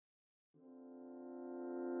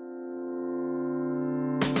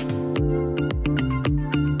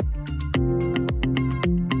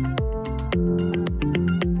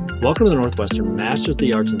Welcome to the Northwestern Masters of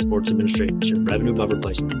the Arts in Sports Administration Revenue Above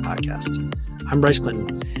Replacement podcast. I'm Bryce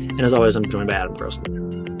Clinton, and as always, I'm joined by Adam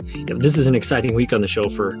Grossman. This is an exciting week on the show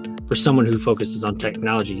for someone who focuses on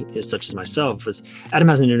technology, such as myself, as Adam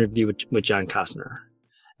has an interview with John Kostner.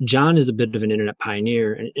 John is a bit of an internet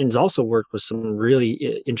pioneer and has also worked with some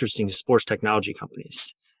really interesting sports technology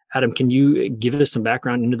companies. Adam, can you give us some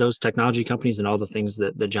background into those technology companies and all the things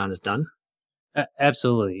that John has done?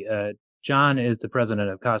 Absolutely. John is the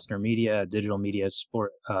president of Kostner Media, digital media and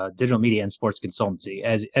sports consultancy.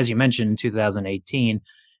 As you mentioned, in 2018,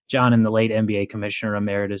 John and the late NBA Commissioner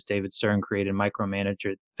Emeritus David Stern created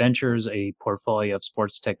Micromanager Ventures, a portfolio of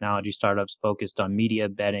sports technology startups focused on media,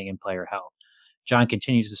 betting, and player health. John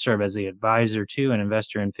continues to serve as the advisor to and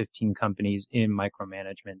investor in 15 companies in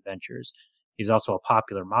Micromanagement Ventures. He's also a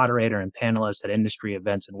popular moderator and panelist at industry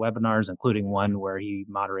events and webinars, including one where he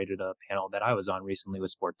moderated a panel that I was on recently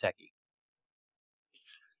with Sport Techie.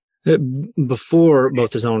 Before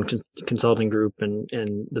both his own consulting group and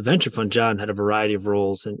the venture fund, John had a variety of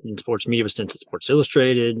roles in sports media, with stints at Sports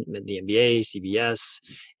Illustrated, the NBA, CBS,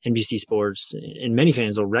 NBC Sports, and many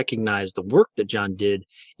fans will recognize the work that John did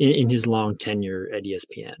in his long tenure at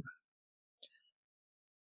ESPN.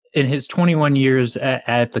 In his 21 years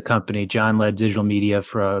at the company, John led digital media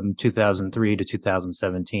from 2003 to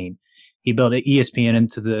 2017. He built ESPN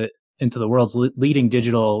into the world's leading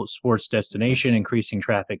digital sports destination, increasing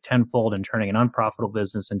traffic tenfold and turning an unprofitable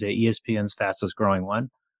business into ESPN's fastest growing one.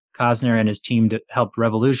 Kostner and his team helped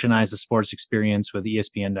revolutionize the sports experience with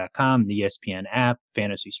ESPN.com, the ESPN app,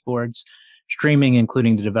 fantasy sports, streaming,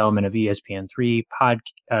 including the development of ESPN3,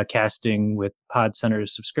 podcasting with PodCenter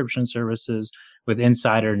subscription services, with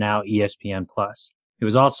Insider, now ESPN+. He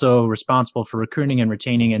was also responsible for recruiting and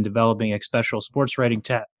retaining and developing exceptional sports writing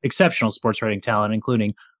talent,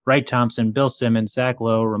 including Wright Thompson, Bill Simmons, Zach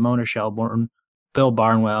Lowe, Ramona Shelburne, Bill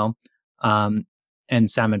Barnwell, and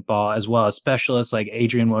Samit Ball, as well as specialists like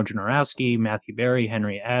Adrian Wojnarowski, Matthew Berry,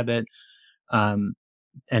 Henry Abbott, and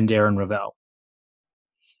Darren Ravel.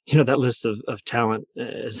 That list of talent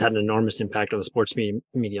has had an enormous impact on the sports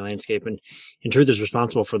media landscape, and in truth is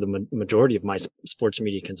responsible for the majority of my sports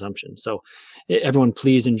media consumption. So everyone,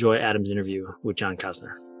 please enjoy Adam's interview with John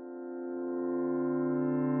Kostner.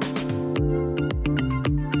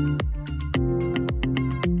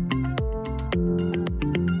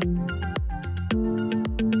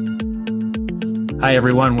 Hi,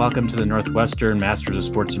 everyone. Welcome to the Northwestern Masters of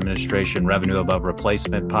Sports Administration Revenue Above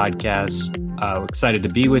Replacement podcast. Excited to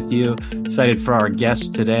be with you. Excited for our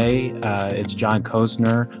guest today. It's John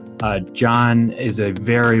Kostner. John is a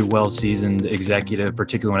very well-seasoned executive,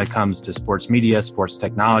 particularly when it comes to sports media, sports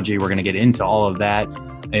technology. We're going to get into all of that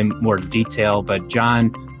in more detail. But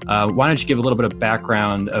John, why don't you give a little bit of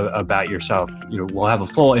background about yourself? We'll have a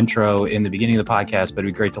full intro in the beginning of the podcast, but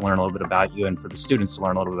it'd be great to learn a little bit about you and for the students to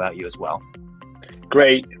learn a little bit about you as well.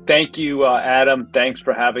 Great. Thank you, Adam. Thanks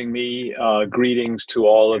for having me. Greetings to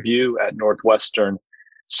all of you at Northwestern.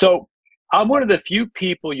 So I'm one of the few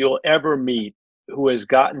people you'll ever meet who has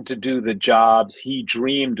gotten to do the jobs he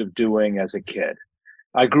dreamed of doing as a kid.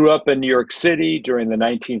 I grew up in New York City during the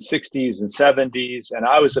 1960s and 70s, and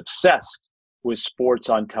I was obsessed with sports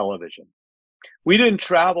on television. We didn't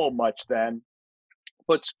travel much then,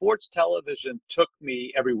 but sports television took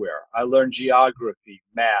me everywhere. I learned geography,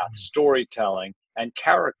 math, storytelling, and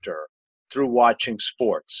character through watching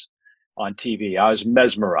sports on TV. I was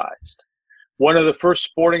mesmerized. One of the first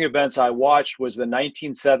sporting events I watched was the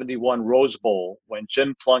 1971 Rose Bowl, when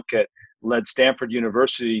Jim Plunkett led Stanford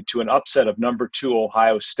University to an upset of number 2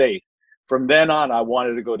 Ohio State. From then on, I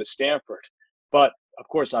wanted to go to Stanford, but of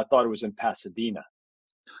course I thought it was in Pasadena.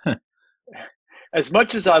 As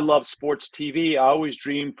much as I love sports TV, I always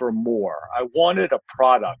dreamed for more. I wanted a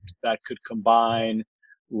product that could combine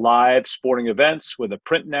live sporting events with a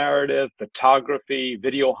print narrative, photography,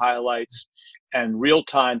 video highlights, and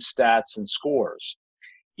real-time stats and scores.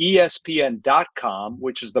 ESPN.com,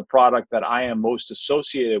 which is the product that I am most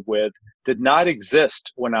associated with, did not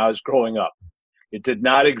exist when I was growing up. It did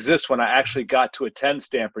not exist when I actually got to attend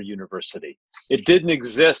Stanford University. It didn't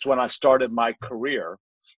exist when I started my career.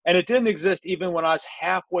 And it didn't exist even when I was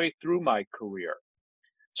halfway through my career.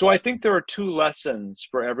 So I think there are 2 lessons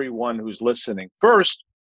for everyone who's listening. First,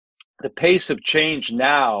 the pace of change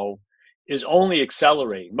now is only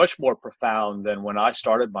accelerating, much more profound than when I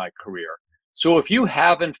started my career. So if you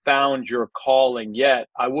haven't found your calling yet,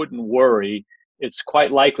 I wouldn't worry. It's quite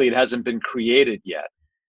likely it hasn't been created yet.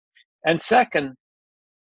 And second,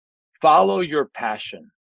 follow your passion.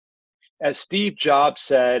 As Steve Jobs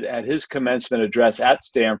said at his commencement address at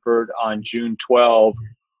Stanford on June 12,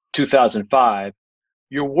 2005,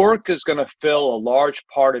 Your work is going to fill a large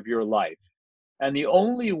part of your life. And the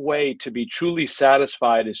only way to be truly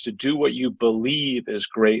satisfied is to do what you believe is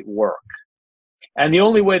great work. And the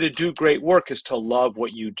only way to do great work is to love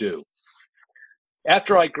what you do.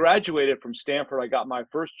 After I graduated from Stanford, I got my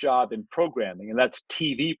first job in programming, and that's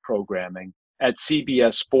TV programming at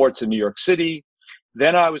CBS Sports in New York City.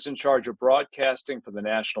 Then I was in charge of broadcasting for the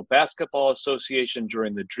National Basketball Association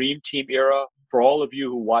during the Dream Team era. For all of you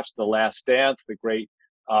who watched The Last Dance, the great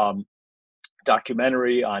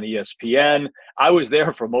documentary on ESPN, I was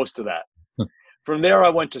there for most of that. From there, I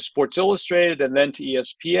went to Sports Illustrated and then to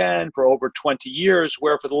ESPN for over 20 years,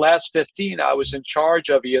 where for the last 15, I was in charge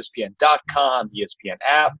of ESPN.com, ESPN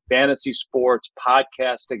app, fantasy sports,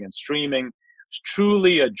 podcasting, and streaming. It was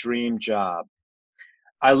truly a dream job.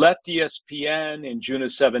 I left ESPN in June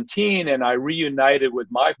of 17, and I reunited with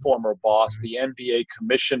my former boss, the NBA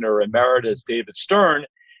Commissioner Emeritus David Stern,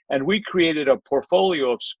 and we created a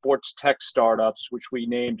portfolio of sports tech startups, which we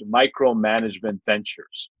named Micromanagement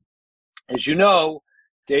Ventures. As you know,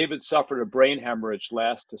 David suffered a brain hemorrhage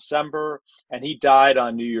last December, and he died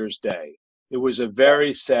on New Year's Day. It was a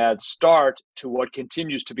very sad start to what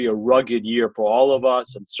continues to be a rugged year for all of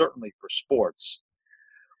us, and certainly for sports.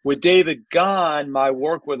 With David gone, my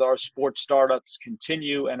work with our sports startups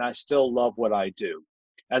continue, and I still love what I do.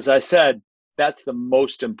 As I said, that's the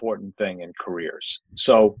most important thing in careers.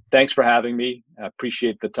 So thanks for having me. I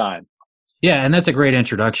appreciate the time. Yeah, and that's a great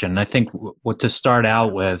introduction. I think what to start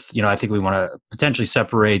out with, I think we want to potentially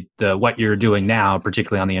separate what you're doing now,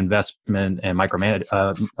 particularly on the investment and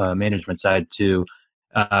management side, to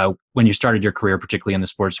when you started your career, particularly in the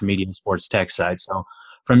sports media and sports tech side. So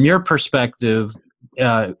from your perspective,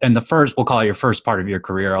 and we'll call it your first part of your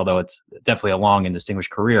career, although it's definitely a long and distinguished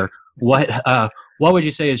career, what would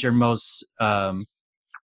you say is your most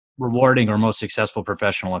rewarding or most successful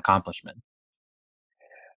professional accomplishment?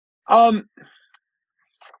 I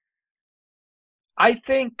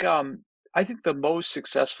think the most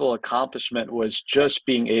successful accomplishment was just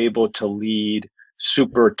being able to lead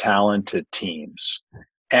super talented teams.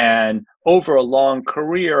 And over a long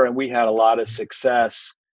career, and we had a lot of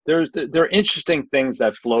success, there are interesting things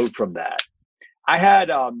that flowed from that. I had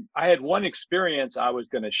one experience I was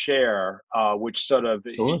going to share, which sort of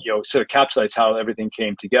encapsulates how everything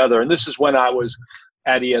came together. And this is when I was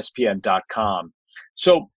at ESPN.com.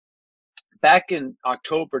 So back in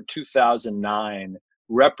October 2009,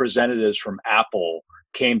 representatives from Apple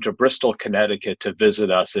came to Bristol, Connecticut to visit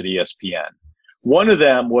us at ESPN. One of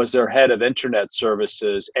them was their head of internet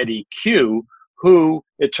services, Eddie Q, who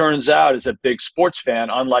it turns out is a big sports fan,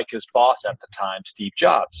 unlike his boss at the time, Steve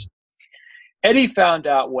Jobs. Eddie found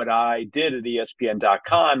out what I did at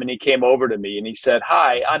ESPN.com, and he came over to me and he said,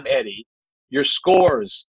 "Hi, I'm Eddie. Your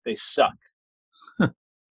scores, they suck."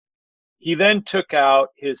 He then took out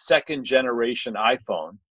his second generation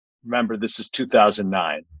iPhone. Remember, this is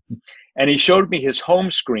 2009. And he showed me his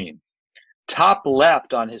home screen. Top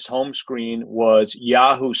left on his home screen was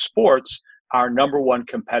Yahoo Sports, our number one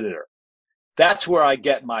competitor. That's where I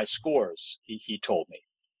get my scores, he told me.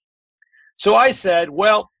 So I said,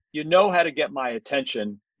 well, you know how to get my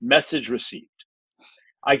attention. Message received.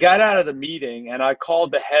 I got out of the meeting and I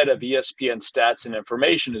called the head of ESPN Stats and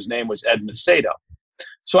Information. His name was Ed Macedo.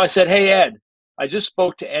 So I said, "Hey, Ed, I just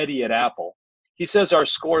spoke to Eddie at Apple. He says our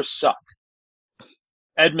scores suck."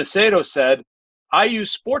 Ed Macedo said, "I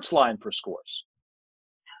use Sportsline for scores."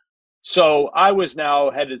 So I was now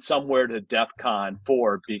headed somewhere to DEFCON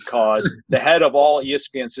 4 because the head of all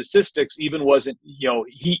ESPN statistics he wasn't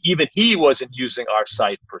using our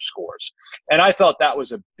site for scores. And I felt that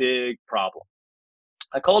was a big problem.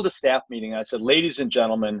 I called a staff meeting. I said, "Ladies and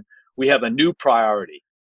gentlemen, we have a new priority,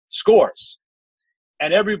 scores."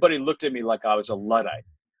 And everybody looked at me like I was a Luddite.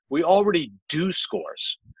 "We already do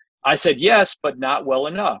scores." I said, "Yes, but not well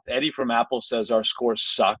enough. Eddie from Apple says our scores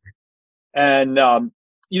suck." And, there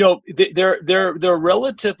are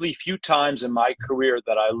relatively few times in my career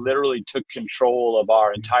that I literally took control of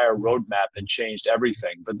our entire roadmap and changed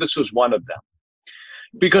everything. But this was one of them.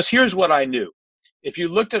 Because here's what I knew. If you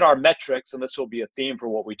looked at our metrics, and this will be a theme for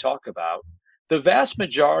what we talk about, the vast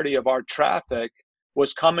majority of our traffic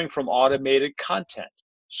was coming from automated content,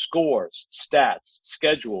 scores, stats,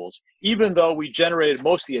 schedules, even though we generated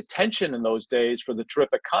most of the attention in those days for the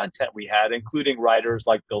terrific content we had, including writers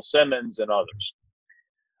like Bill Simmons and others.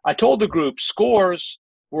 I told the group scores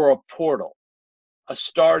were a portal, a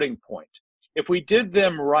starting point. If we did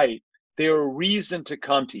them right, they were a reason to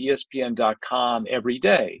come to ESPN.com every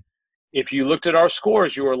day. If you looked at our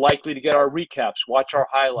scores, you were likely to get our recaps, watch our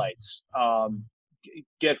highlights,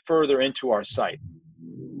 get further into our site.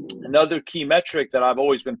 Another key metric that I've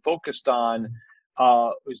always been focused on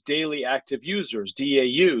was daily active users,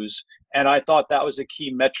 DAUs, and I thought that was a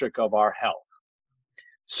key metric of our health.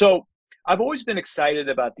 So I've always been excited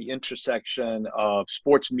about the intersection of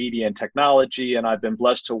sports media and technology, and I've been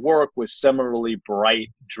blessed to work with similarly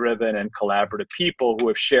bright, driven, and collaborative people who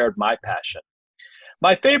have shared my passion.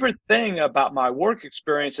 My favorite thing about my work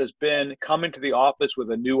experience has been coming to the office with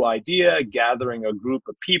a new idea, gathering a group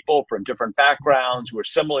of people from different backgrounds who are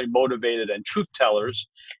similarly motivated and truth tellers,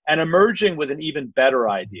 and emerging with an even better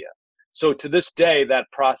idea. So to this day,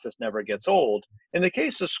 that process never gets old. In the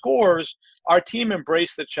case of scores, our team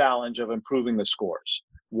embraced the challenge of improving the scores.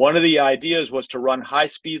 One of the ideas was to run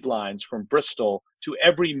high-speed lines from Bristol to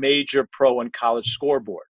every major pro and college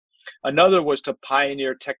scoreboard. Another was to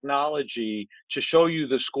pioneer technology to show you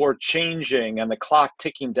the score changing and the clock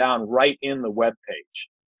ticking down right in the web page.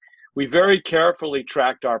 We very carefully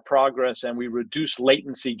tracked our progress, and we reduced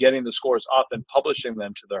latency getting the scores up and publishing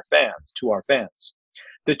them to our fans.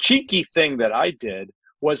 The cheeky thing that I did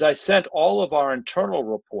was I sent all of our internal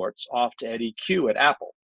reports off to Eddie Q at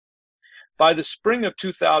Apple. By the spring of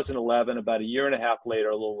 2011, about a year and a half later,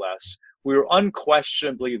 a little less, we were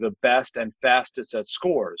unquestionably the best and fastest at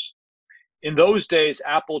scores. In those days,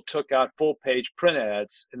 Apple took out full-page print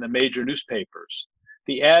ads in the major newspapers.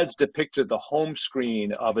 The ads depicted the home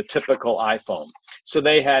screen of a typical iPhone. So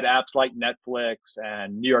they had apps like Netflix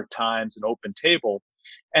and New York Times and Open Table.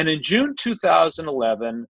 And in June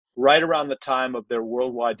 2011, right around the time of their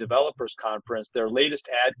Worldwide Developers Conference, their latest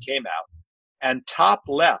ad came out. And top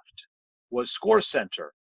left was Score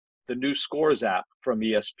Center, the new Scores app from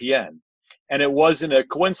ESPN. And it wasn't a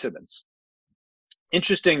coincidence.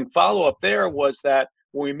 Interesting follow-up there was that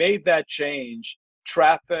when we made that change,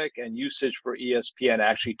 traffic and usage for ESPN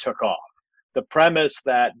actually took off. The premise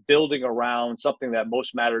that building around something that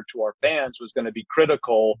most mattered to our fans was going to be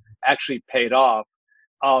critical actually paid off.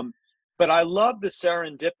 But I love the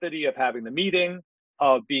serendipity of having the meeting,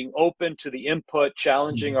 of being open to the input,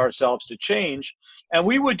 challenging ourselves to change. And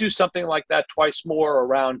we would do something like that twice more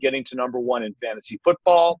around getting to number one in fantasy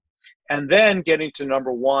football, and then getting to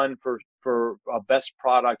number one for a best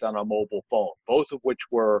product on a mobile phone, both of which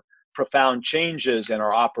were profound changes in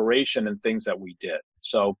our operation and things that we did.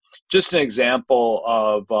 So just an example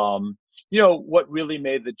of, what really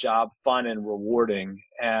made the job fun and rewarding,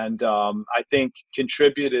 and I think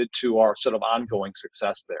contributed to our sort of ongoing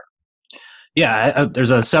success there. Yeah,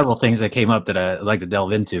 there's several things that came up that I'd like to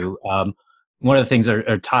delve into. One of the things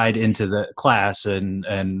are tied into the class, and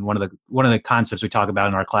one of the concepts we talk about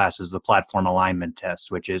in our class is the platform alignment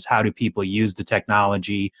test, which is how do people use the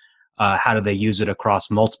technology, how do they use it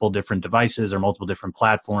across multiple different devices or multiple different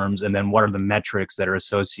platforms, and then what are the metrics that are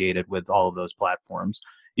associated with all of those platforms.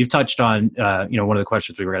 You've touched on one of the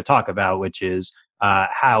questions we were going to talk about, which is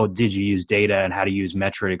how did you use data and how to use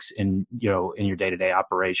metrics in your day-to-day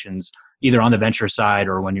operations, either on the venture side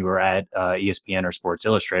or when you were at ESPN or Sports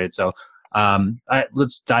Illustrated. So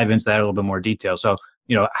let's dive into that a little bit more detail. So,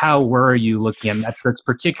 how were you looking at metrics,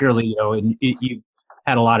 particularly, you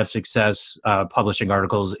had a lot of success publishing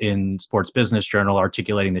articles in Sports Business Journal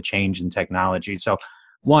articulating the change in technology. So,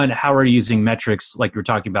 one, how are you using metrics like you're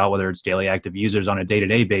talking about, whether it's daily active users on a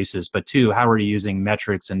day-to-day basis, but two, how are you using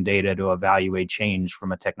metrics and data to evaluate change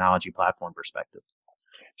from a technology platform perspective?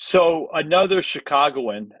 So another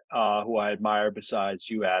Chicagoan who I admire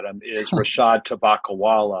besides you, Adam, is Rashad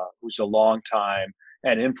Tabakawala, who's a longtime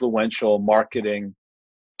and influential marketing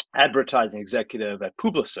advertising executive at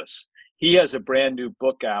Publicis. He has a brand new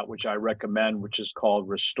book out, which I recommend, which is called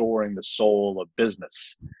Restoring the Soul of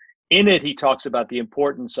Business. In it, he talks about the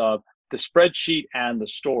importance of the spreadsheet and the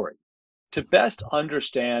story. To best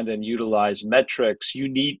understand and utilize metrics, you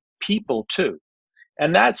need people too.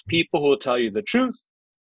 And that's people who will tell you the truth,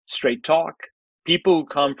 straight talk, people who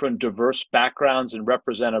come from diverse backgrounds and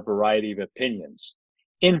represent a variety of opinions.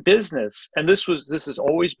 In business, and this has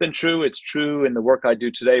always been true, it's true in the work I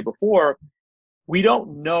do today before, we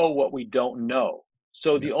don't know what we don't know.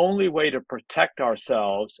 So the only way to protect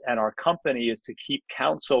ourselves and our company is to keep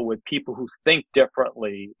counsel with people who think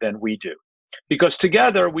differently than we do. Because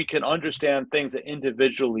together we can understand things that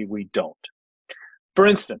individually we don't. For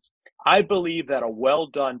instance, I believe that a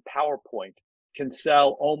well-done PowerPoint can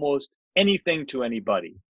sell almost anything to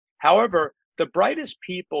anybody. However, the brightest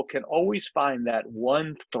people can always find that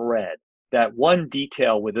one thread, that one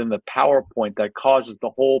detail within the PowerPoint that causes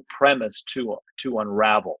the whole premise to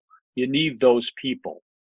unravel. You need those people.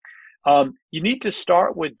 You need to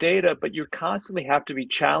start with data, but you constantly have to be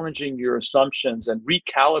challenging your assumptions and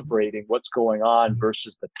recalibrating what's going on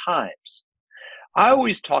versus the times. I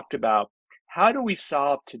always talked about how do we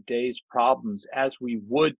solve today's problems as we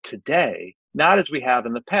would today not as we have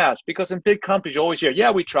in the past. Because in big companies, you always hear,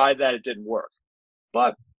 yeah, we tried that, it didn't work.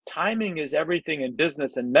 But timing is everything in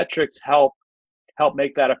business, and metrics help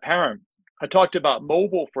make that apparent. I talked about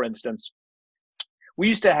mobile, for instance. We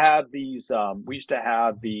used to have these town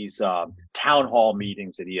hall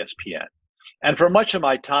meetings at ESPN. And for much of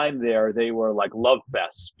my time there, they were like love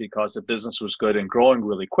fests because the business was good and growing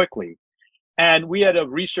really quickly. And we had a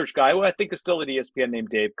research guy who I think is still at ESPN named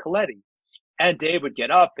Dave Coletti. And Dave would get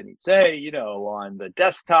up and he'd say, on the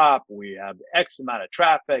desktop, we have X amount of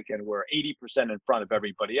traffic and we're 80% in front of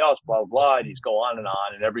everybody else, blah, blah, blah. And he's go on,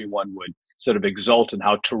 and everyone would sort of exult in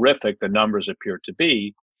how terrific the numbers appear to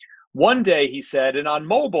be. One day he said, and on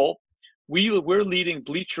mobile, we're leading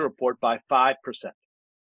Bleacher Report by 5%.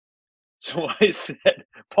 So I said,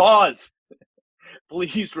 pause,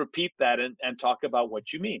 please repeat that and talk about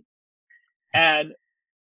what you mean. And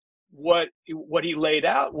what he laid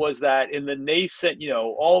out was that in the nascent,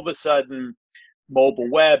 all of a sudden mobile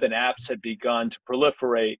web and apps had begun to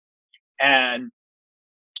proliferate. And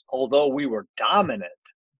although we were dominant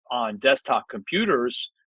on desktop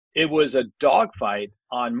computers, it was a dogfight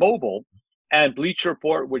on mobile. And Bleacher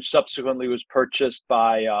Report, which subsequently was purchased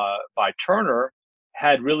by Turner,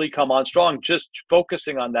 had really come on strong, just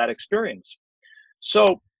focusing on that experience.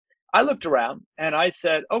 So I looked around and I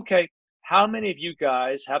said, okay, how many of you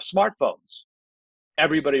guys have smartphones?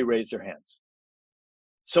 Everybody raised their hands.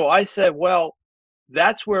 So I said, well,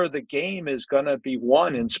 that's where the game is going to be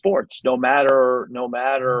won in sports, no matter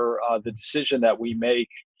the decision that we make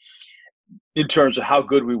in terms of how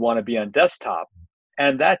good we want to be on desktop.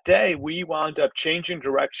 And that day we wound up changing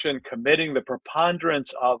direction, committing the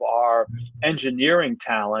preponderance of our engineering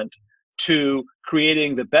talent to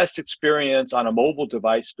creating the best experience on a mobile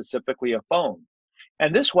device, specifically a phone.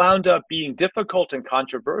 And this wound up being difficult and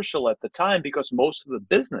controversial at the time because most of the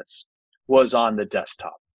business was on the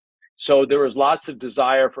desktop. So there was lots of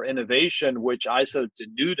desire for innovation, which ISO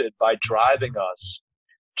denuded by driving us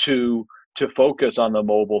to focus on the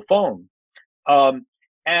mobile phone.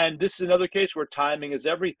 And this is another case where timing is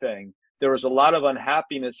everything. There was a lot of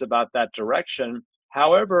unhappiness about that direction.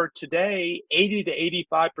 However, today, 80 to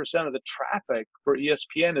 85% of the traffic for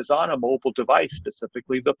ESPN is on a mobile device,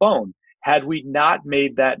 specifically the phone. Had we not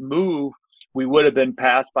made that move, we would have been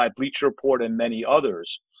passed by Bleacher Report and many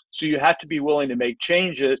others. So you have to be willing to make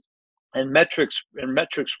changes, and metrics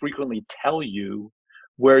frequently tell you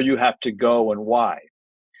where you have to go and why.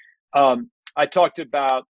 I talked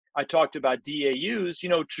about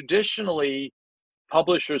DAUs. Traditionally,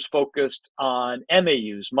 publishers focused on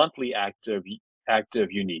MAUs, monthly active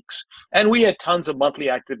uniques, and we had tons of monthly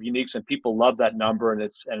active uniques, and people loved that number, and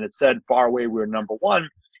it said far away we were number one.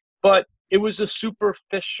 But it was a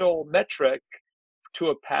superficial metric to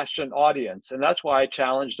a passionate audience. And that's why I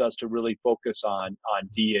challenged us to really focus on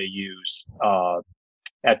DAUs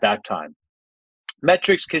at that time.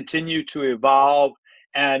 Metrics continue to evolve,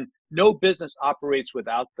 and no business operates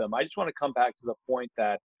without them. I just want to come back to the point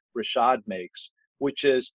that Rashad makes, which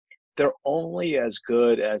is they're only as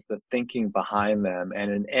good as the thinking behind them. And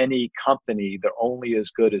in any company, they're only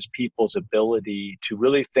as good as people's ability to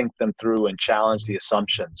really think them through and challenge the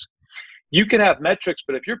assumptions. You can have metrics,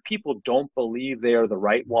 but if your people don't believe they are the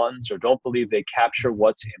right ones or don't believe they capture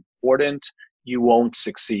what's important, you won't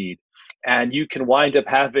succeed. And you can wind up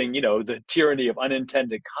having, the tyranny of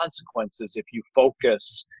unintended consequences if you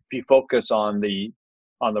focus on the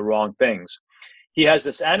wrong things. He has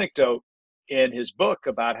this anecdote in his book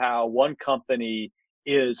about how one company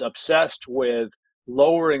is obsessed with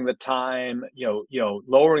lowering the time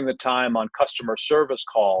on customer service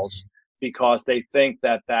calls because they think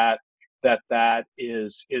that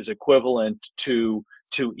is equivalent to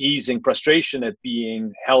easing frustration at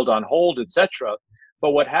being held on hold, etc.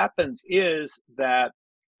 But what happens is that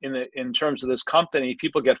in terms of this company,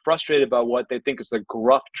 people get frustrated about what they think is the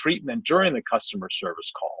gruff treatment during the customer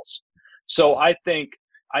service calls. So I think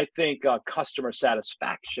customer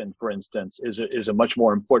satisfaction, for instance, is a much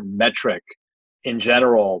more important metric in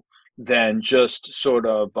general than just sort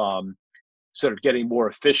of getting more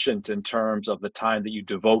efficient in terms of the time that you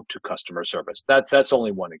devote to customer service. That's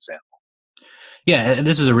only one example. Yeah,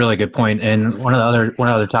 this is a really good point. And one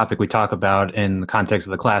other topic we talk about in the context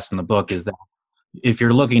of the class in the book is that if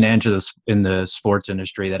you're looking to enter in the sports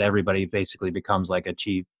industry, that everybody basically becomes like a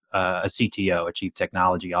CTO, a chief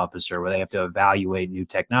technology officer, where they have to evaluate new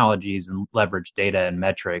technologies and leverage data and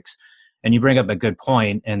metrics. And you bring up a good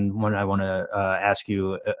point, and what I want to ask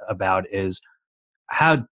you about is,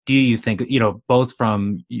 how do you think, both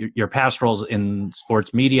from your past roles in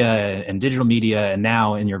sports media and digital media and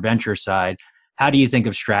now in your venture side, how do you think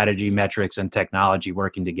of strategy, metrics, and technology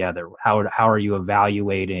working together? How are you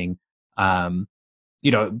evaluating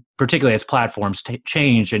particularly as platforms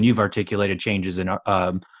change, and you've articulated changes in,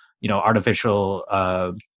 artificial,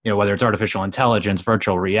 whether it's artificial intelligence,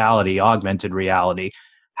 virtual reality, augmented reality.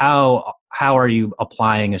 How are you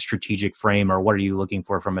applying a strategic frame, or what are you looking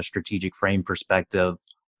for from a strategic frame perspective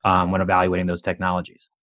when evaluating those technologies?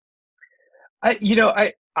 I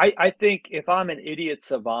think if I'm an idiot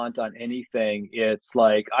savant on anything, it's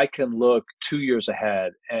like I can look 2 years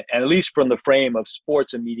ahead, and at least from the frame of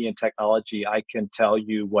sports and media and technology, I can tell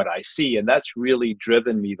you what I see, and that's really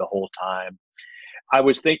driven me the whole time. I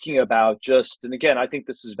was thinking about and again, I think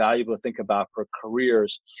this is valuable to think about for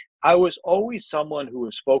careers. I was always someone who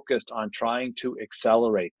was focused on trying to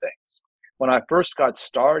accelerate things. When I first got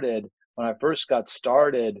started,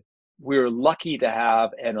 we were lucky to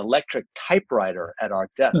have an electric typewriter at our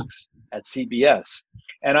desks at CBS.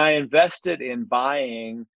 And I invested in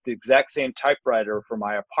buying the exact same typewriter for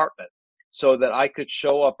my apartment so that I could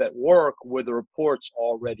show up at work with the reports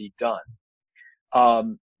already done.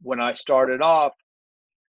 When I started off,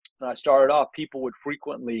 people would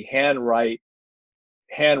frequently handwrite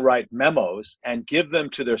memos and give them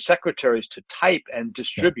to their secretaries to type and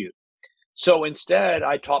distribute. So instead,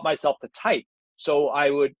 I taught myself to type. So I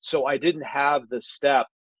didn't have the step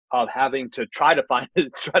of having to try to find a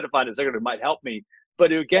secretary who might help me.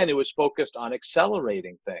 But again, it was focused on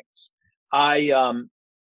accelerating things. I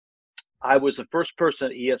was the first person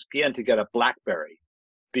at ESPN to get a BlackBerry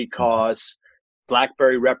because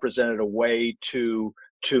BlackBerry represented a way to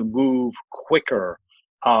move quicker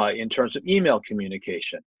in terms of email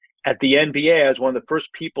communication. At the NBA, I was one of the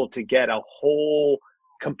first people to get a whole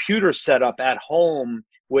computer set up at home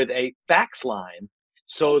with a fax line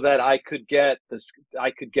so that I could get the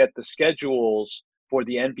schedules for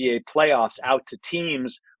the NBA playoffs out to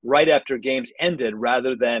teams right after games ended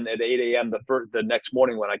rather than at 8 a.m. the next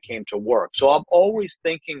morning when I came to work. So I'm always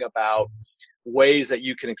thinking about ways that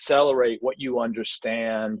you can accelerate what you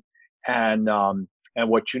understand and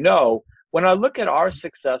what you know. When I look at our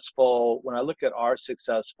successful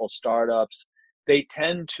startups, they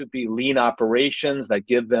tend to be lean operations that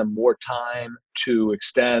give them more time to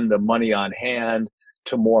extend the money on hand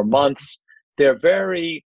to more months. They're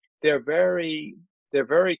very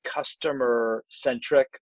customer centric.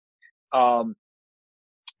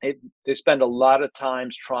 They spend a lot of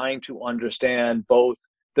times trying to understand both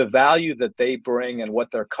the value that they bring and what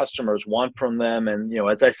their customers want from them. And,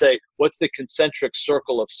 as I say, what's the concentric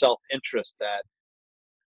circle of self-interest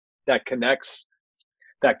that connects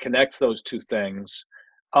those two things.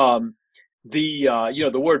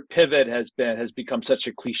 The word pivot has become such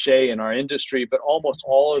a cliche in our industry, but almost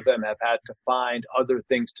all of them have had to find other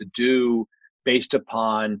things to do based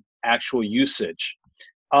upon actual usage.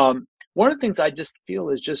 One of the things I just feel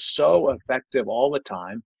is just so effective all the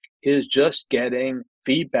time is just getting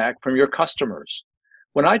feedback from your customers.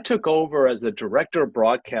 When I took over as the director of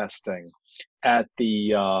broadcasting at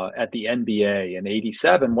the NBA in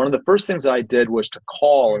 '87, one of the first things I did was to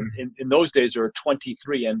call. In those days, there were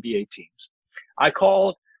 23 NBA teams. I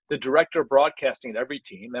called the director of broadcasting at every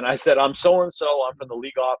team, and I said, "I'm so and so. I'm from the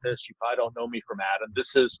league office. You probably don't know me from Adam.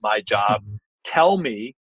 This is my job. Tell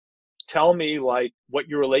me, like what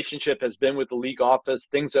your relationship has been with the league office,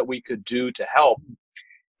 things that we could do to help."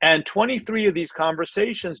 And 23 of these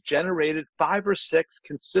conversations generated 5 or 6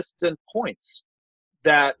 consistent points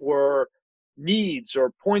that were needs or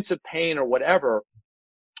points of pain or whatever.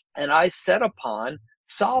 And I set upon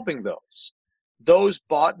solving those. Those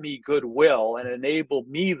bought me goodwill and enabled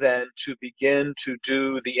me then to begin to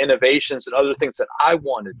do the innovations and other things that I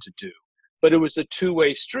wanted to do. But it was a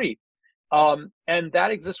two-way street. And that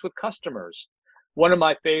exists with customers. One of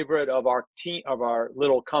my favorite of our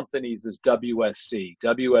little companies is WSC.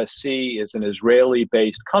 WSC is an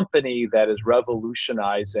Israeli-based company that is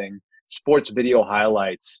revolutionizing sports video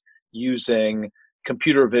highlights using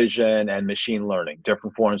computer vision and machine learning,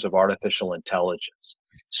 different forms of artificial intelligence.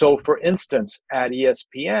 So for instance, at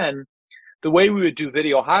ESPN, the way we would do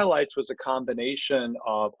video highlights was a combination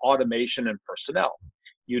of automation and personnel.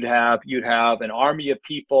 You'd have an army of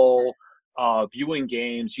people viewing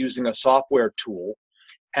games using a software tool,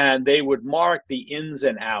 and they would mark the ins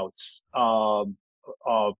and outs for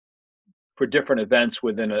different events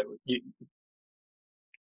within a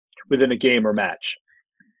game or match.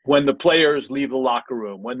 When the players leave the locker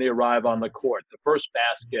room, when they arrive on the court, the first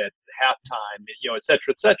basket, halftime, et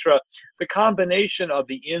cetera, the combination of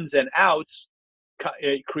the ins and outs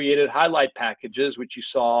it created highlight packages, which you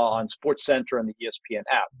saw on SportsCenter and the ESPN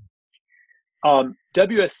app.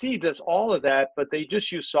 WSC does all of that, but they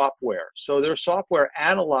just use software. So their software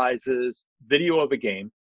analyzes video of a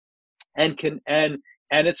game and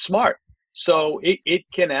it's smart. So it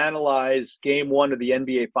can analyze game one of the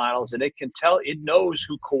NBA finals, and it knows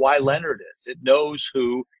who Kawhi Leonard is. It knows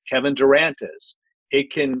who Kevin Durant is. It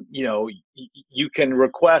can, you can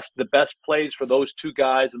request the best plays for those two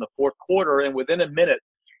guys in the fourth quarter, and within a minute,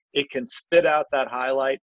 it can spit out that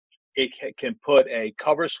highlight. It can put a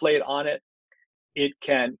cover slate on it. It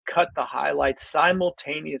can cut the highlights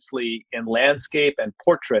simultaneously in landscape and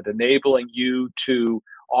portrait, enabling you to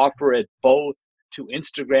offer it both to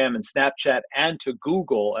Instagram and Snapchat and to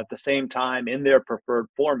Google at the same time in their preferred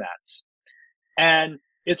formats. And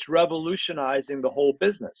it's revolutionizing the whole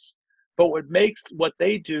business. But what makes what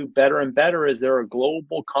they do better and better is they're a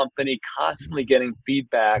global company constantly getting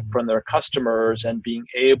feedback from their customers and being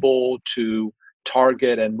able to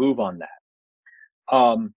target and move on that.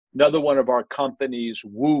 Another one of our companies,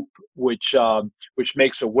 Whoop, which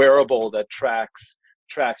makes a wearable that tracks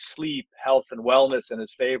sleep, health, and wellness, and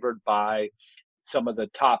is favored by some of the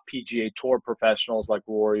top PGA Tour professionals like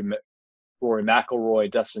Rory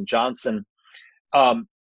McIlroy, Dustin Johnson.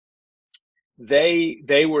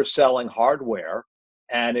 They were selling hardware,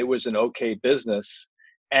 and it was an okay business.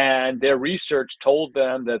 And their research told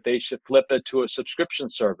them that they should flip it to a subscription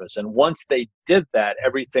service. And once they did that,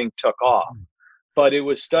 everything took off. But it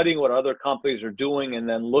was studying what other companies are doing and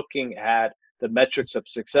then looking at the metrics of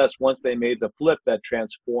success once they made the flip that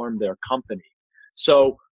transformed their company.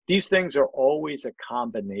 So these things are always a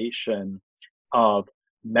combination of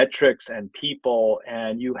metrics and people,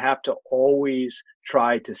 and you have to always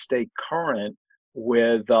try to stay current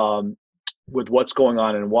with what's going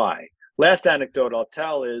on and why. Last anecdote I'll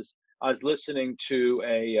tell is I was listening to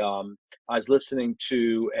a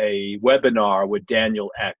webinar with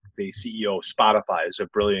Daniel Ek, the CEO of Spotify. He's a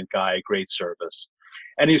brilliant guy, great service.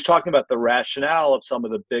 And he was talking about the rationale of some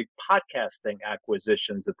of the big podcasting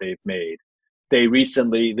acquisitions that they've made. They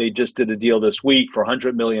just did a deal this week for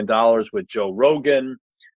 $100 million with Joe Rogan.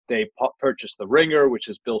 They purchased The Ringer, which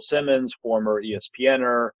is Bill Simmons, former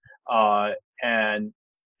ESPNer, and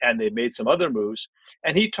they made some other moves.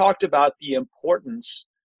 And he talked about the importance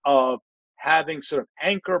of having sort of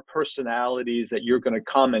anchor personalities that you're going to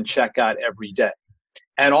come and check out every day.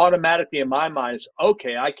 And automatically in my mind is,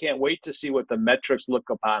 okay, I can't wait to see what the metrics look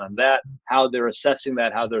upon on that, how they're assessing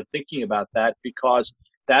that, how they're thinking about that, because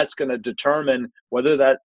that's going to determine whether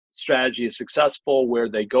that strategy is successful, where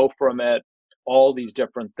they go from it, all these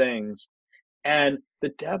different things. And the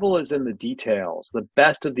devil is in the details. The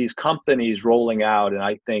best of these companies rolling out, and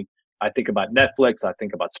I think about Netflix, I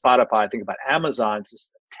think about Spotify, I think about Amazon, it's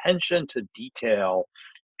this attention to detail,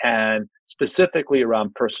 and specifically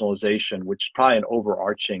around personalization, which is probably an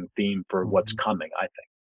overarching theme for what's coming, I think.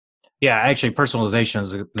 Yeah, actually, personalization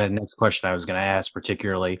is the next question I was going to ask,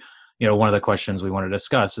 particularly. One of the questions we want to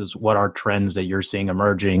discuss is what are trends that you're seeing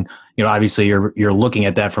emerging? Obviously you're looking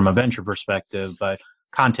at that from a venture perspective, but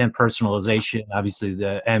content personalization, obviously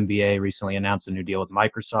the NBA recently announced a new deal with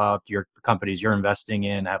Microsoft. The companies you're investing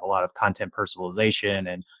in have a lot of content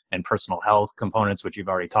personalization and personal health components, which you've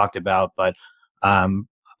already talked about. But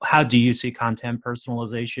how do you see content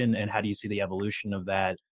personalization, and how do you see the evolution of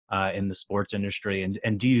that in the sports industry?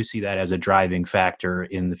 And do you see that as a driving factor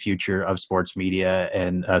in the future of sports media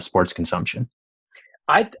and sports consumption?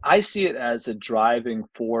 I see it as a driving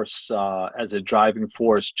force,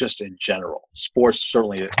 just in general. Sports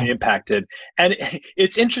certainly impacted, and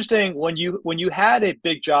it's interesting when you had a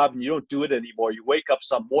big job and you don't do it anymore. You wake up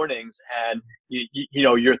some mornings and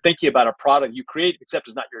you're thinking about a product you create, except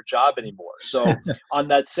it's not your job anymore. So on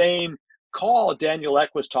that same call, Daniel Ek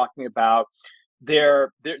was talking about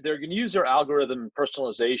they're going to use their algorithm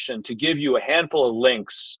personalization to give you a handful of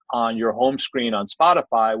links on your home screen on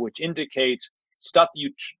Spotify, which indicates stuff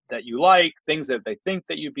that you like, things that they think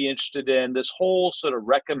that you'd be interested in. This whole sort of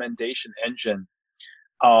recommendation engine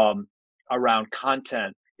around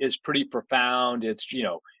content is pretty profound. It's,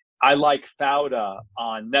 I like Fauda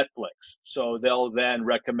on Netflix, so they'll then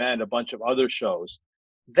recommend a bunch of other shows.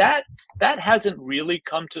 That hasn't really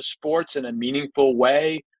come to sports in a meaningful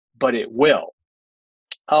way, but it will.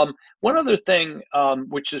 One other thing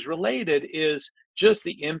which is related is just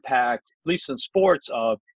the impact, at least in sports,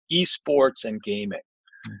 of esports and gaming.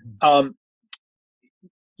 And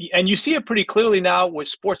you see it pretty clearly now with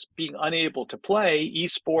sports being unable to play.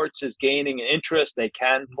 Esports is gaining an interest. They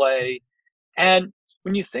can play. And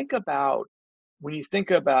when you think about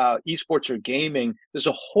esports or gaming, there's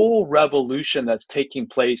a whole revolution that's taking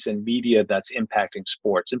place in media that's impacting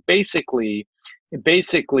sports. And basically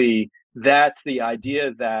that's the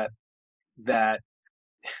idea that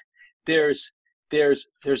there's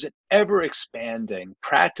an ever expanding,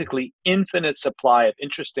 practically infinite supply of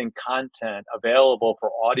interesting content available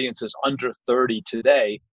for audiences under 30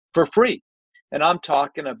 today, for free. And I'm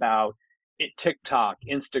talking about TikTok,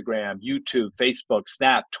 Instagram, YouTube, Facebook,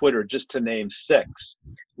 Snap, Twitter, just to name 6.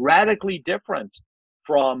 Radically different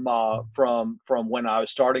from when I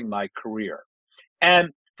was starting my career. And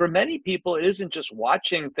for many people, it isn't just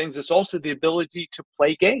watching things, it's also the ability to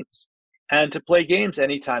play games, and to play games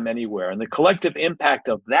anytime, anywhere. And the collective impact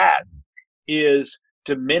of that is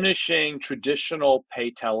diminishing traditional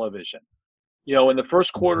pay television. In the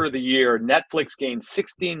first quarter of the year, Netflix gained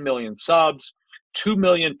 16 million subs, 2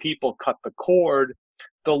 million people cut the cord.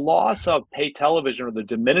 The loss of pay television, or the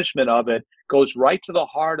diminishment of it, goes right to the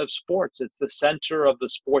heart of sports. It's the center of the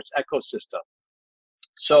sports ecosystem.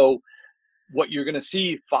 So what you're going to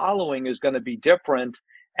see following is going to be different,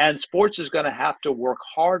 and sports is going to have to work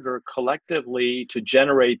harder collectively to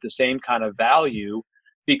generate the same kind of value,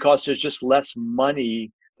 because there's just less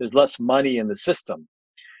money. There's less money in the system.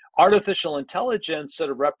 Artificial intelligence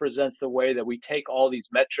sort of represents the way that we take all these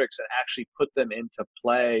metrics and actually put them into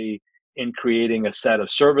play in creating a set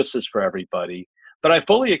of services for everybody. But I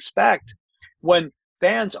fully expect when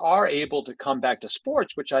fans are able to come back to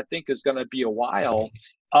sports, which I think is going to be a while,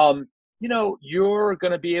 you're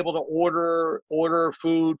going to be able to order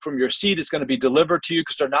food from your seat. It's going to be delivered to you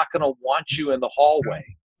because they're not going to want you in the hallway.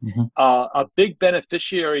 Mm-hmm. A big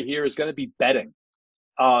beneficiary here is going to be betting.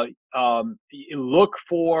 Look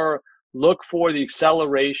for the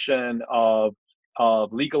acceleration of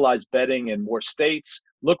legalized betting in more states.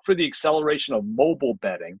 Look for the acceleration of mobile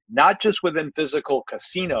betting, not just within physical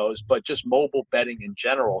casinos, but just mobile betting in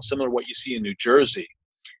general, similar to what you see in New Jersey.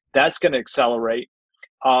 That's going to accelerate.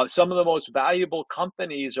 Some of the most valuable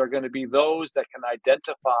companies are going to be those that can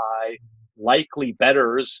identify likely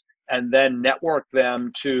bettors and then network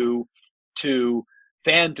them to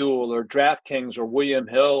FanDuel or DraftKings or William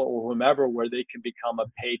Hill or whomever, where they can become a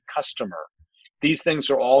paid customer. These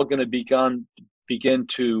things are all going to begin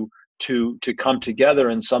to come together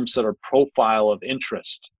in some sort of profile of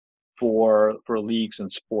interest for leagues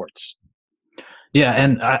and sports. Yeah,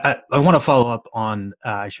 and I want to follow up on,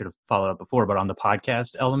 I should have followed up before, but on the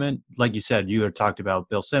podcast element, like you said, you had talked about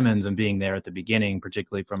Bill Simmons and being there at the beginning,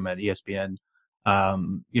 particularly from an ESPN,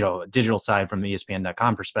 digital side from the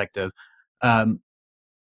ESPN.com perspective. I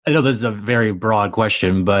know this is a very broad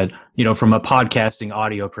question, but, from a podcasting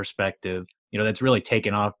audio perspective, that's really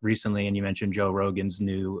taken off recently. And you mentioned Joe Rogan's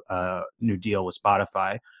new deal with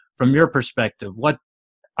Spotify. From your perspective, what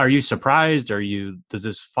are you surprised? Does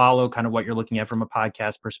this follow kind of what you're looking at from a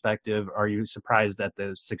podcast perspective? Are you surprised at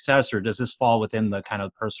the success, or does this fall within the kind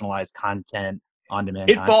of personalized content on demand?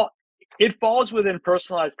 It falls within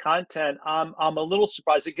personalized content. I'm a little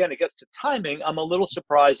surprised. Again, it gets to timing. I'm a little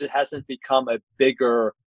surprised it hasn't become a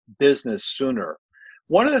bigger business sooner.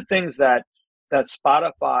 One of the things that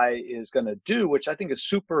Spotify is going to do, which I think is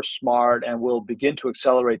super smart and will begin to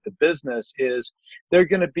accelerate the business, is they're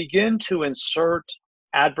going to begin to insert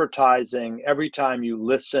advertising every time you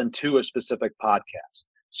listen to a specific podcast.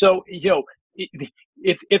 So,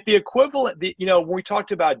 if the equivalent, when we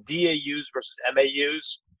talked about DAUs versus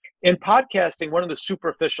MAUs, in podcasting, one of the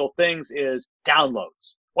superficial things is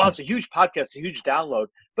downloads. Well, it's a huge podcast, a huge download,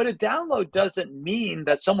 but a download doesn't mean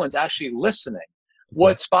that someone's actually listening.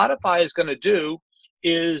 What Spotify is going to do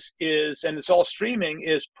is, and it's all streaming,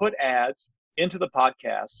 is put ads into the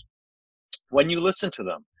podcast when you listen to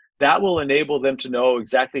them. That will enable them to know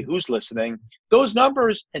exactly who's listening. Those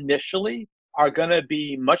numbers initially are going to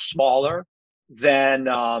be much smaller than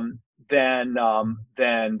the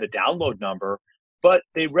download number, but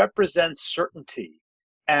they represent certainty,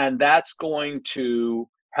 and that's going to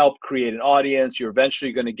help create an audience. You're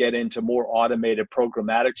eventually going to get into more automated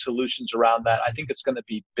programmatic solutions around that. I think it's going to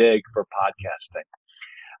be big for podcasting.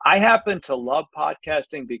 I happen to love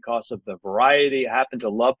podcasting because of the variety. I happen to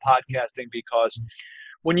love podcasting because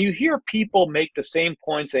when you hear people make the same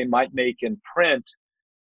points they might make in print,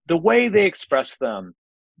 the way they express them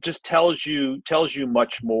just tells you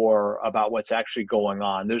much more about what's actually going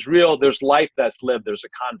on. There's life that's lived. There's a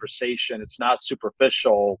conversation. It's not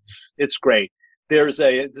superficial. It's great. There's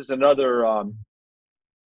another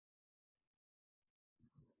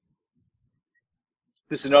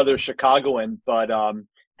Chicagoan, but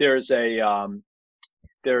there's a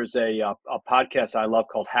podcast I love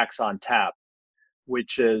called Hacks on Tap,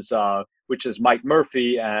 which is Mike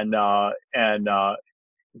Murphy and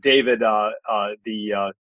David,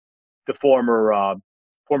 the former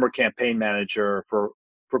campaign manager for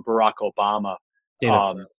Barack Obama.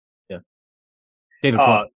 David, David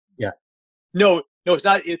Clark. No, it's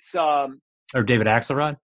not. It's or David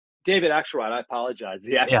Axelrod. David Axelrod. I apologize.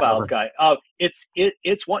 The X-Files guy. It's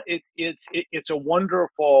a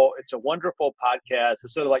wonderful podcast.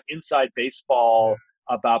 It's sort of like Inside Baseball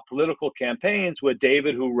about political campaigns with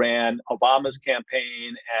David, who ran Obama's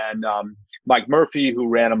campaign, and Mike Murphy, who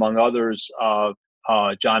ran, among others,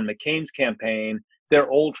 John McCain's campaign. They're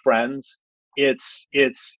old friends. It's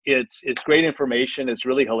great information. It's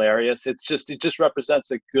really hilarious. It just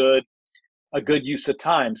represents a good use of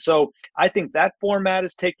time. So I think that format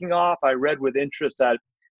is taking off. I read with interest that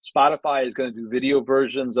Spotify is going to do video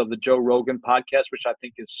versions of the Joe Rogan podcast, which I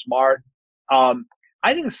think is smart.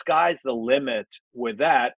 I think the sky's the limit with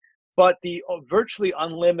that, but the virtually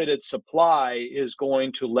unlimited supply is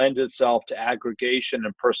going to lend itself to aggregation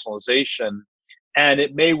and personalization. And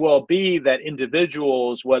it may well be that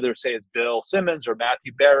individuals, whether say it's Bill Simmons or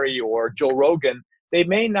Matthew Berry or Joe Rogan, they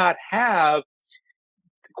may not have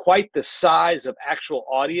quite the size of actual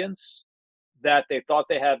audience that they thought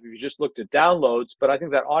they had if you just looked at downloads, but I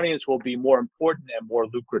think that audience will be more important and more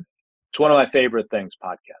lucrative. It's one of my favorite things,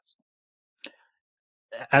 podcasts.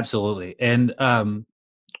 Absolutely. And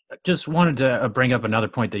just wanted to bring up another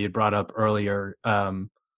point that you brought up earlier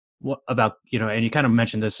about, and you kind of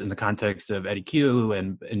mentioned this in the context of Eddie Q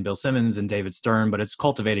and Bill Simmons and David Stern, but it's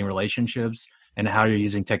cultivating relationships and how you're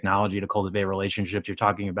using technology to cultivate relationships. You're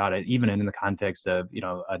talking about it even in the context of,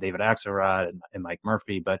 David Axelrod and Mike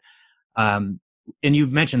Murphy. But and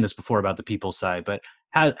you've mentioned this before about the people side, but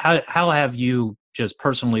how have you just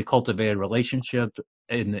personally cultivated relationship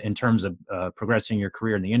in terms of progressing your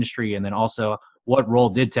career in the industry? And then also, what role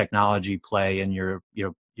did technology play in your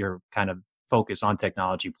kind of focus on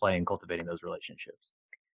technology play in cultivating those relationships?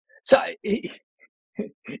 So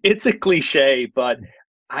it's a cliche, but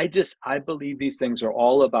I believe these things are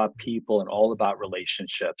all about people and all about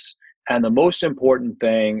relationships. And the most important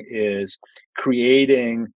thing is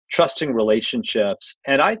creating trusting relationships.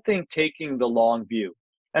 And I think taking the long view.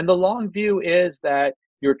 And the long view is that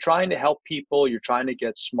you're trying to help people, you're trying to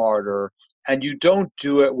get smarter, and you don't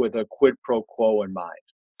do it with a quid pro quo in mind.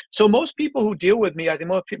 So most people who deal with me, I think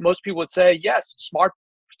most people would say, yes, smart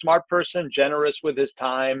person, generous with his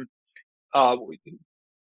time,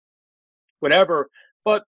 whatever.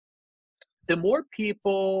 But the more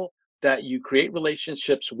people that you create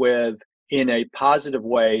relationships with in a positive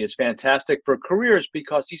way is fantastic for careers,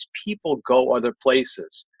 because these people go other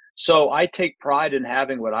places. So I take pride in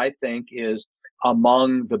having what I think is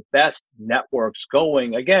among the best networks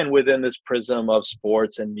going, again, within this prism of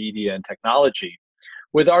sports and media and technology.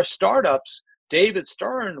 With our startups, David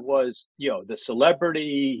Stern was, the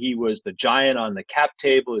celebrity. He was the giant on the cap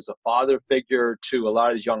table. He's a father figure to a lot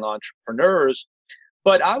of these young entrepreneurs.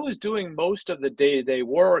 But I was doing most of the day-to-day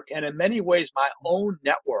work, and in many ways, my own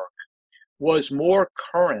network was more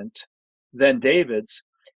current than David's.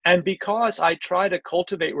 And because I try to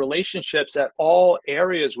cultivate relationships at all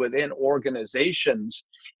areas within organizations,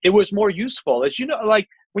 it was more useful. As you know, like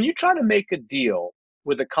when you try to make a deal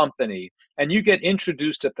with a company and you get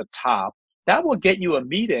introduced at the top, that will get you a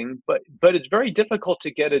meeting, but it's very difficult to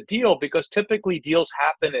get a deal because typically deals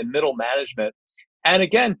happen in middle management. And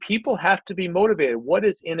again, people have to be motivated. What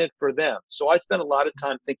is in it for them? So I spent a lot of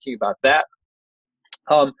time thinking about that.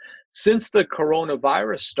 Since the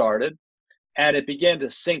coronavirus started and it began to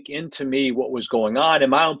sink into me what was going on,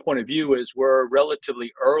 and my own point of view is we're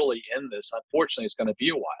relatively early in this. Unfortunately, it's going to be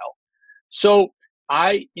a while. So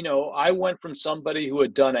I went from somebody who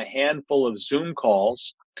had done a handful of Zoom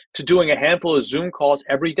calls to doing a handful of Zoom calls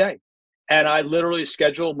every day. And I literally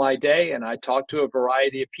schedule my day and I talk to a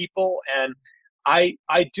variety of people, and I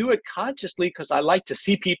do it consciously because I like to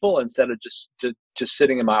see people instead of just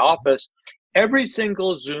sitting in my office. Every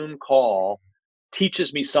single Zoom call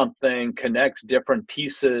teaches me something, connects different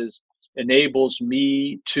pieces, enables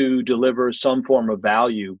me to deliver some form of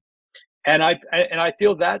value. And I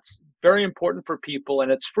feel that's very important for people,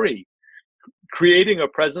 and it's free. Creating a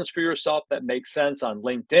presence for yourself that makes sense on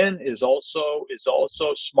LinkedIn is also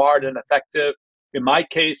smart and effective. In my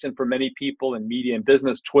case, and for many people in media and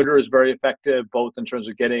business, Twitter is very effective, both in terms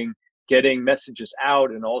of getting messages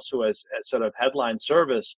out and also as sort of headline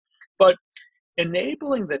service. But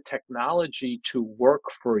enabling the technology to work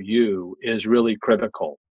for you is really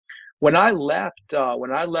critical. When I left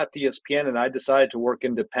ESPN and I decided to work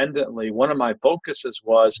independently, one of my focuses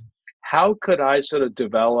was how could I sort of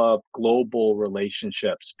develop global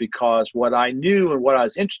relationships? Because what I knew and what I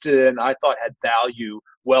was interested in, I thought had value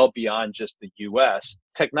well beyond just the US.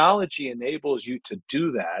 Technology enables you to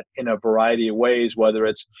do that in a variety of ways, whether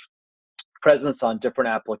it's presence on different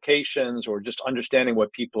applications or just understanding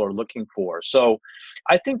what people are looking for. So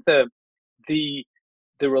I think the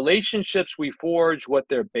relationships we forge, what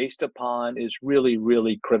they're based upon, is really,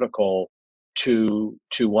 really critical to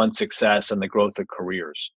one's success and the growth of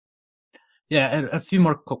careers. Yeah, and a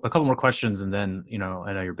couple more questions, and then, I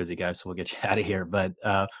know you're busy, guys, so we'll get you out of here. But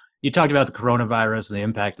you talked about the coronavirus and the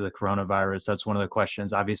impact of the coronavirus. That's one of the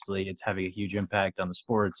questions. Obviously, it's having a huge impact on the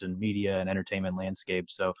sports and media and entertainment landscape.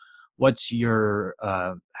 So,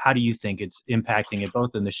 how do you think it's impacting it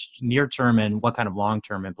both in the near term, and what kind of long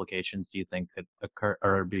term implications do you think could occur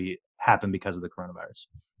or happen because of the coronavirus?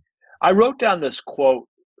 I wrote down this quote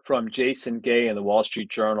from Jason Gay in the Wall Street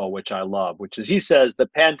Journal, which I love, which is he says, the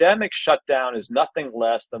pandemic shutdown is nothing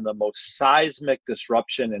less than the most seismic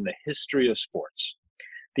disruption in the history of sports.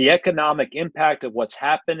 The economic impact of what's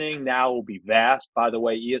happening now will be vast. By the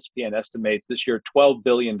way, ESPN estimates this year $12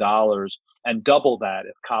 billion and double that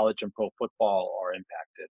if college and pro football are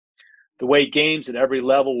impacted. The way games at every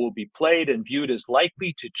level will be played and viewed is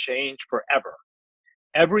likely to change forever.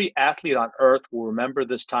 Every athlete on earth will remember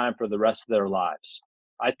this time for the rest of their lives.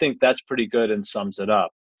 I think that's pretty good and sums it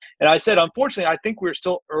up. And I said, unfortunately, I think we're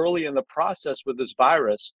still early in the process with this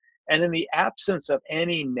virus. And in the absence of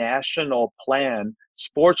any national plan,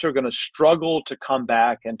 sports are going to struggle to come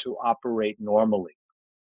back and to operate normally.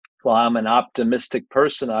 Well, I'm an optimistic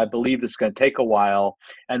person. I believe it's going to take a while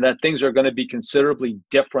and that things are going to be considerably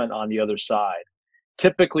different on the other side.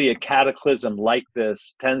 Typically, a cataclysm like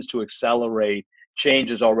this tends to accelerate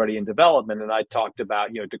changes already in development. And I talked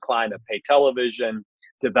about, decline of pay television,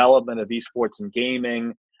 development of esports and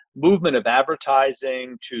gaming, movement of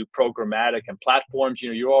advertising to programmatic and platforms.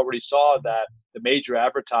 You already saw that the major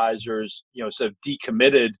advertisers, sort of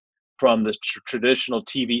decommitted from the traditional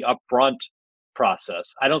TV upfront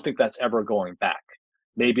process. I don't think that's ever going back.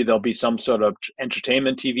 Maybe there'll be some sort of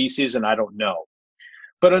entertainment TV season. I don't know.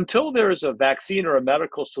 But until there is a vaccine or a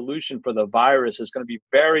medical solution for the virus, it's going to be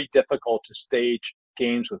very difficult to stage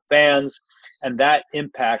games with fans, and that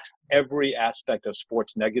impacts every aspect of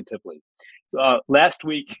sports negatively. Last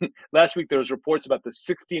week there was reports about the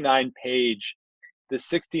 69-page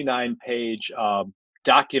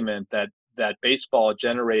document that baseball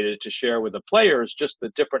generated to share with the players, just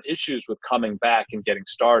the different issues with coming back and getting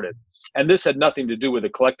started. And this had nothing to do with the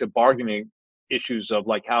collective bargaining issues of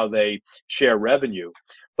like how they share revenue.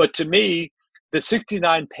 But to me, the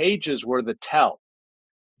 69 pages were the tell.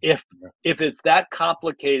 If it's that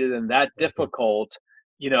complicated and that difficult,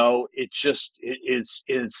 it's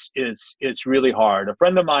really hard. A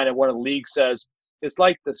friend of mine at one of the leagues says it's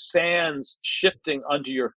like the sands shifting under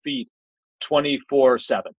your feet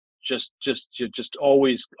 24/7. Just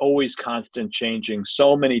always constant changing,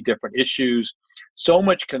 so many different issues, so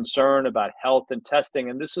much concern about health and testing.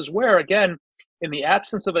 And this is where, again, in the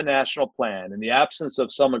absence of a national plan, in the absence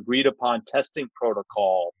of some agreed upon testing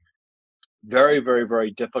protocol, very, very, very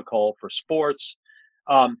difficult for sports.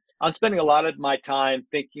 I'm spending a lot of my time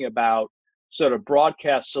thinking about sort of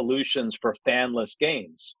broadcast solutions for fanless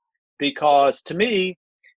games, because to me,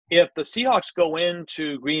 if the Seahawks go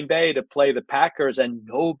into Green Bay to play the Packers and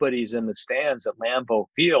nobody's in the stands at Lambeau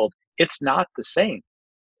Field, it's not the same.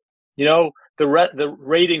 The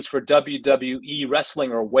ratings for WWE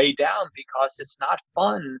wrestling are way down because it's not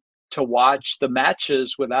fun to watch the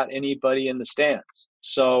matches without anybody in the stands.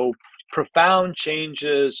 So profound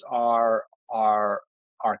changes are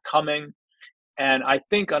coming. And I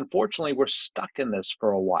think, unfortunately, we're stuck in this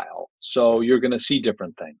for a while. So you're going to see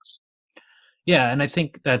different things. Yeah, and I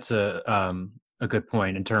think that's a good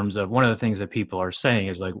point in terms of one of the things that people are saying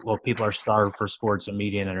is like, well, people are starved for sports and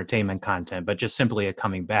media and entertainment content, but just simply a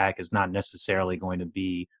coming back is not necessarily going to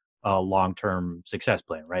be a long-term success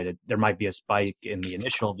plan, right? There might be a spike in the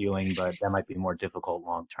initial viewing, but that might be more difficult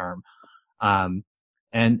long-term.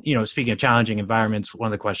 And, speaking of challenging environments, one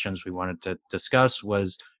of the questions we wanted to discuss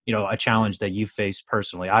was, a challenge that you faced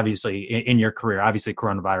personally. Obviously, in your career, obviously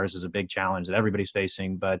coronavirus is a big challenge that everybody's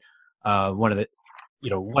facing, but one of the,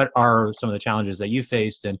 what are some of the challenges that you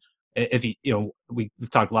faced? And if we've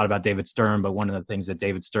talked a lot about David Stern, but one of the things that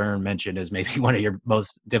David Stern mentioned is maybe one of your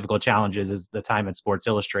most difficult challenges is the time at Sports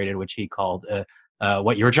Illustrated, which he called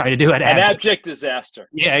what you were trying to do at an abject disaster.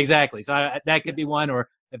 Yeah, exactly. So that could be one, or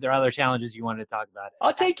if there are other challenges you wanted to talk about.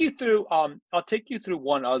 I'll take you through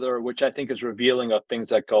one other, which I think is revealing of things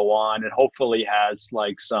that go on, and hopefully has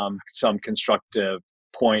like some constructive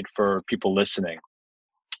point for people listening.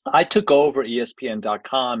 I took over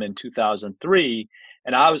ESPN.com in 2003,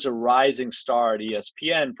 and I was a rising star at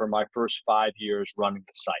ESPN for my first 5 years running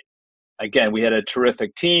the site. Again, we had a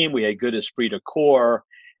terrific team. We had good esprit de corps,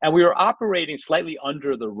 and we were operating slightly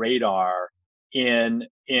under the radar in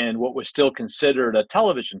what was still considered a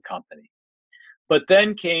television company. But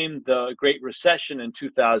then came the Great Recession in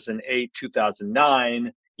 2008,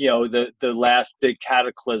 2009, the last big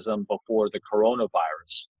cataclysm before the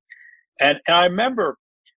coronavirus. And I remember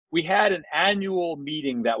we had an annual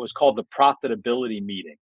meeting that was called the profitability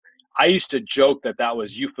meeting. I used to joke that that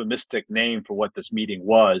was euphemistic name for what this meeting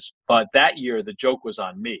was, but that year the joke was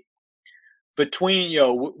on me. Between,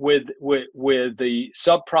 with the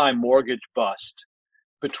subprime mortgage bust,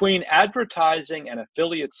 between advertising and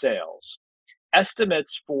affiliate sales,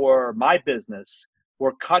 estimates for my business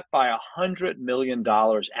were cut by $100 million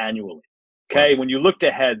annually. Okay, when you looked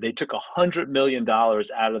ahead, they took $100 million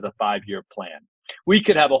out of the 5-year plan. We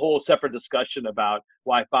could have a whole separate discussion about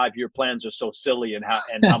why 5-year plans are so silly and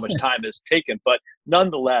how much time is taken. But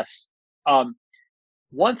nonetheless,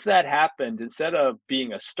 once that happened, instead of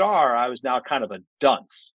being a star, I was now kind of a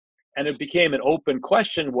dunce. And it became an open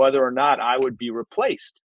question whether or not I would be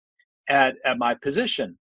replaced at my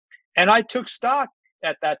position. And I took stock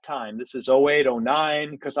at that time. This is 08,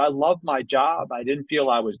 09, because I loved my job. I didn't feel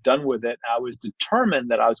I was done with it. I was determined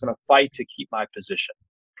that I was going to fight to keep my position.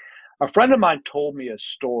 A friend of mine told me a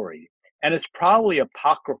story, and it's probably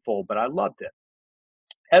apocryphal, but I loved it.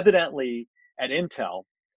 Evidently, at Intel,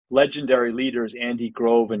 legendary leaders Andy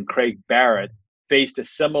Grove and Craig Barrett faced a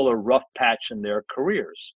similar rough patch in their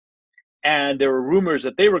careers. And there were rumors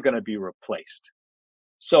that they were going to be replaced.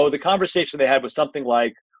 So the conversation they had was something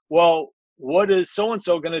like, well, what is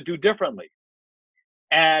so-and-so going to do differently?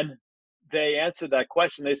 And they answered that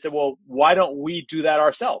question. They said, well, why don't we do that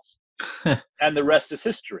ourselves? And the rest is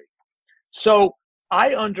history. So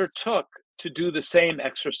I undertook to do the same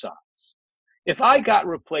exercise. If I got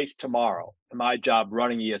replaced tomorrow in my job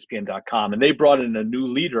running ESPN.com and they brought in a new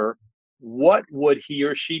leader, what would he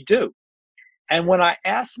or she do? And when I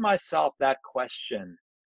asked myself that question,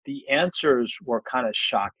 the answers were kind of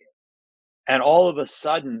shocking. And all of a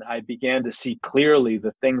sudden, I began to see clearly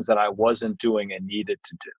the things that I wasn't doing and needed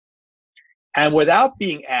to do. And without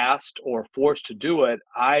being asked or forced to do it,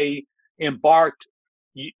 I embarked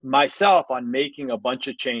myself on making a bunch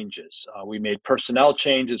of changes. We made personnel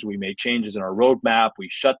changes. We made changes in our roadmap. We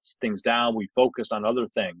shut things down. We focused on other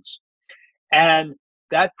things. And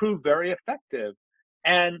that proved very effective.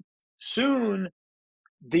 And soon,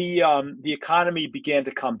 the economy began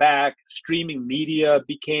to come back. Streaming media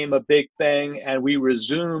became a big thing, and we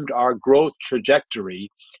resumed our growth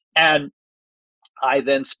trajectory. And I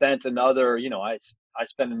then spent another, I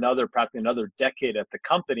spent practically another decade at the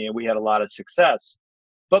company, and we had a lot of success.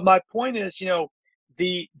 But my point is,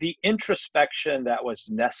 the introspection that was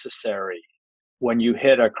necessary when you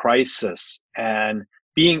hit a crisis, and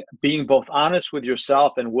being both honest with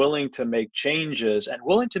yourself and willing to make changes,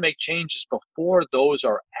 before those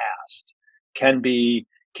are asked, can be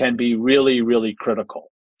really, really critical.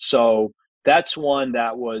 So that's one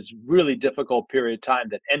that was really difficult period of time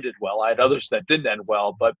that ended well. I had others that didn't end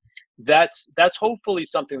well, but that's hopefully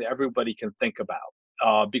something that everybody can think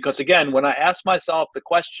about. Because again, when I asked myself the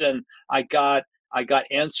question, I got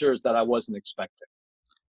answers that I wasn't expecting.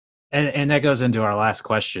 And that goes into our last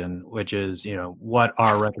question, which is, what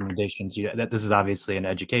are recommendations? This is obviously an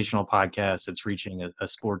educational podcast. It's reaching a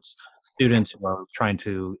sports students who are trying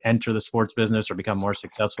to enter the sports business or become more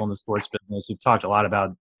successful in the sports business. You've talked a lot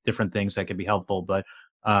about different things that could be helpful, but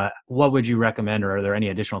what would you recommend, or are there any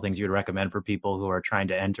additional things you would recommend for people who are trying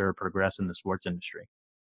to enter or progress in the sports industry?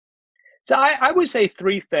 So I would say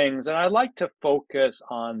 3 things, and I like to focus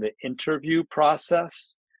on the interview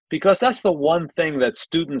process, because that's the one thing that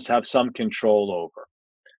students have some control over.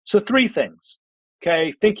 So 3 things,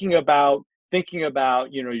 okay? Thinking about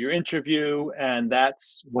your interview, and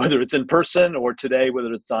that's whether it's in person or today,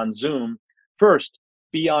 whether it's on Zoom. First,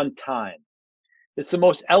 be on time. It's the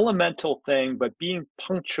most elemental thing, but being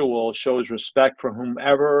punctual shows respect for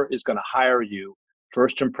whomever is going to hire you.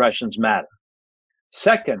 First impressions matter.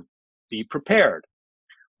 Second, be prepared.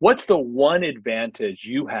 What's the one advantage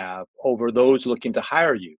you have over those looking to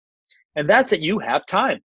hire you? And that's that you have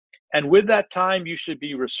time. And with that time, you should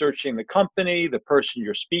be researching the company, the person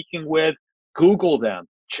you're speaking with, Google them,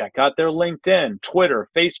 check out their LinkedIn, Twitter,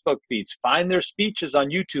 Facebook feeds, find their speeches on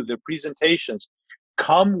YouTube, their presentations.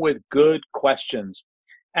 Come with good questions.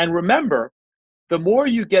 And remember, the more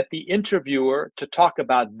you get the interviewer to talk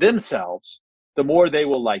about themselves, the more they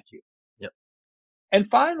will like you. Yep. And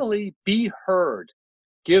finally, be heard.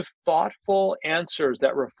 Give thoughtful answers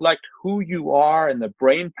that reflect who you are and the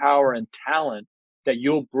brain power and talent that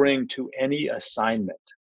you'll bring to any assignment.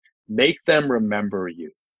 Make them remember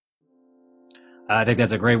you. I think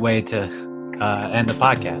that's a great way to end the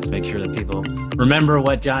podcast. Make sure that people remember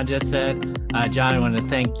what John just said. John, I want to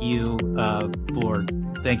thank you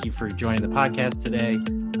for joining the podcast today.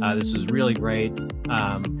 This was really great.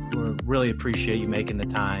 We really appreciate you making the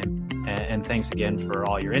time. And thanks again for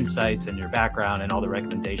all your insights and your background and all the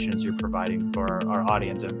recommendations you're providing for our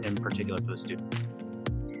audience, in particular for the students.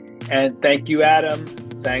 And thank you, Adam.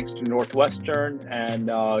 Thanks to Northwestern, and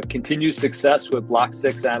continued success with Block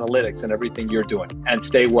 6 Analytics and everything you're doing. And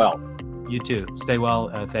stay well. You too. Stay well.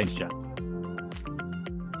 Thanks, John.